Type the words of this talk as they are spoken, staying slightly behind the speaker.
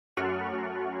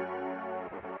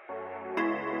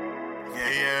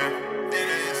yeah, it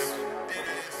is.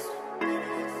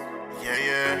 Yeah,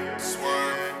 yeah,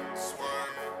 swerve.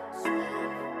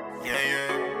 Yeah,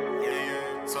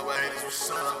 yeah. So I hate this, what's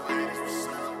up?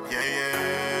 Yeah, yeah,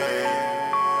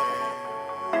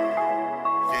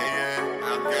 I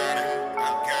got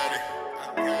it.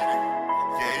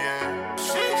 Yeah, yeah,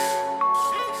 sheesh.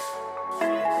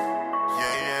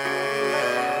 Yeah.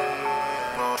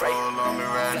 Pull on me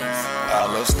right now. I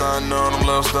love stunning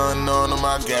on them, I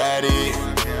got it.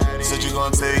 Said you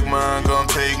gon' take mine,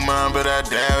 but I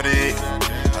doubt it.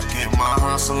 I get my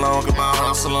hustle on,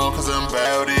 cause I'm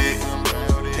about it.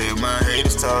 Hear my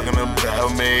haters talking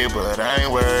about me, but I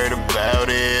ain't worried about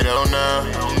it. Oh no,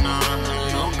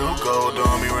 new gold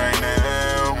on me right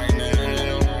now.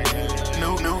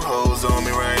 New hoes on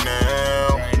me right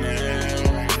now.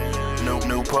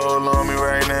 New pole on me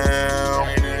right now.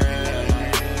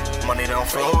 Money don't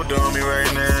fold on me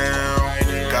right now.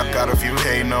 Got a few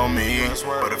hating on me,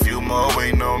 but a few more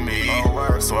waiting on me.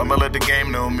 So I'ma let the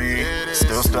game know me.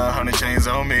 Still stun 100 chains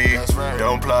on me.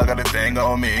 Don't plug, got a thing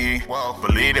on me.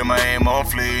 Believe in my aim on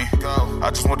flee. I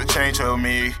just want the change of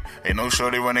me. Ain't no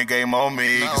shorty running game on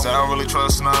me. Cause I don't really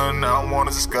trust none. I don't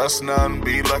wanna discuss none.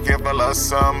 Be lucky if I lost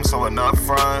some, so I'm not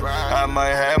front. I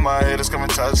might have my haters come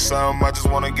and touch some. I just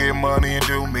wanna get money and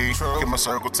do me. Get my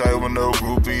circle tight with no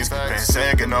groupies. Pants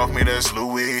sagging off me, that's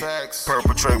Louis.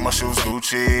 Perpetrate my shoes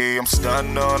Gucci. I'm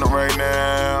stunning on them right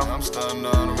now.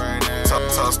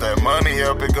 Toss that money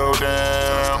up, it go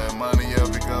down.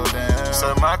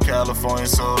 Said my California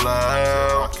so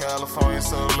loud.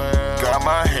 Got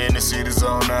my Hennessy to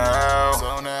zone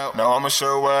out. Now I'ma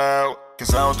show out.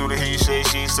 Cause I don't do the he say,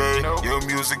 she say. Your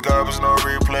music garbage, no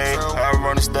replay. I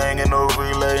run this thing and no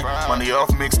relay. Money off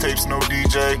mixtapes, no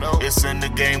DJ. It's in the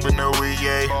game, but no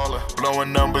EA.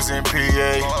 Blowing numbers in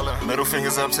PA. Middle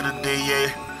fingers up to the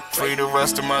DA. Free the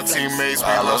rest of my teammates.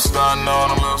 I love stunning on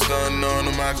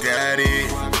them, I got it.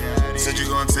 Said you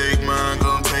gon' take mine,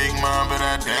 but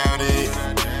I doubt it.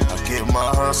 I get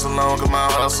my hustle on,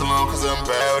 cause I'm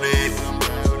about it.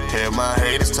 Hear my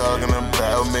haters talking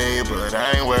about me, but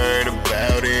I ain't worried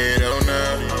about it. Oh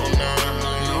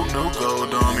no, new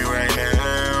gold on me right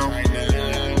now.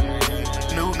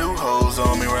 New hoes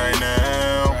on me right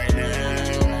now.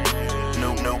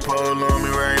 New pole on me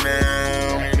right now.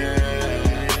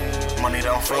 Money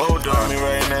don't fold on me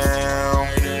right now.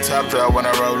 Topped out when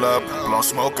I roll up, blown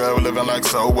smoke up, living like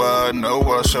so what? No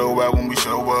one show out when we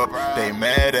show up. They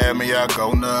mad at me, I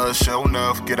go nuts, show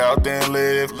enough, get out there and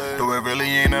live. Though it really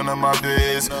ain't none of my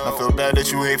biz. I feel bad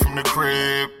that you hate from the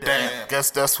crib. Damn, guess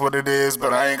that's what it is,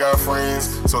 but I ain't got friends,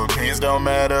 so opinions don't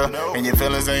matter. And your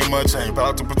feelings ain't much, I ain't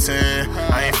about to pretend.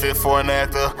 I ain't fit for an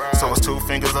actor, so it's 2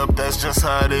 fingers up, that's just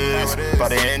how it is. By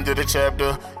the end of the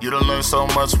chapter, you done learn so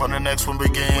much when the next one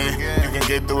begin. You can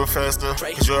get through it faster,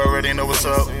 cause you already know what's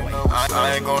up.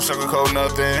 I ain't gon' sugarcoat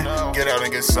nothing. Get out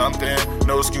and get something.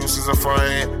 No excuses or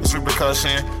frontin'. It's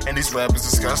repercussion, and these rappers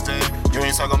disgusting. You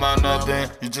ain't talking about nothing,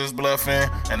 you just bluffing.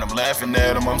 And I'm laughing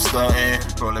at them, I'm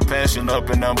stuntin'. Rolling passion up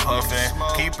and I'm puffin'.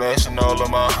 Keep bashing all of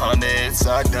my hundreds.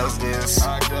 I does this,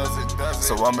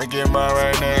 so I'ma get mine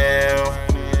right now.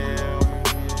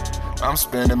 I'm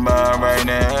spending mine right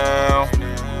now.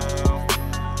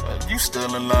 You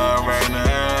still in line right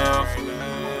now.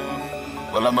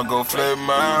 Well, I'ma go flip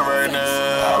mine right now.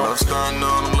 I love stunning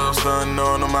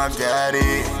on them, I got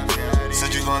it.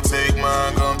 Said you gon' take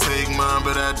mine,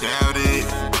 but I doubt it.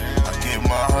 I get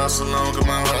my hustle on,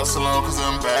 cause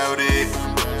I'm about it.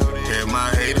 Hear my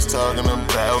haters talking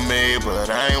about me, but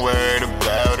I ain't worried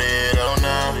about it. Oh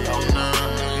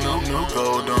no, new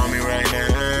gold on me right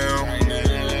now.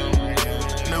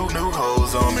 New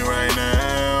hoes on me right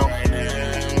now.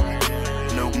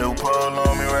 New pole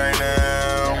on me right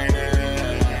now.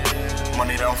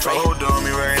 Money don't fold on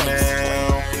me right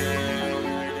now.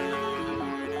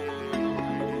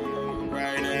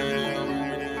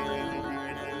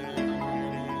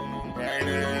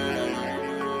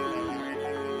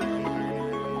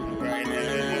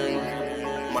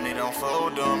 Money don't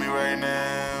fold on me right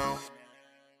now.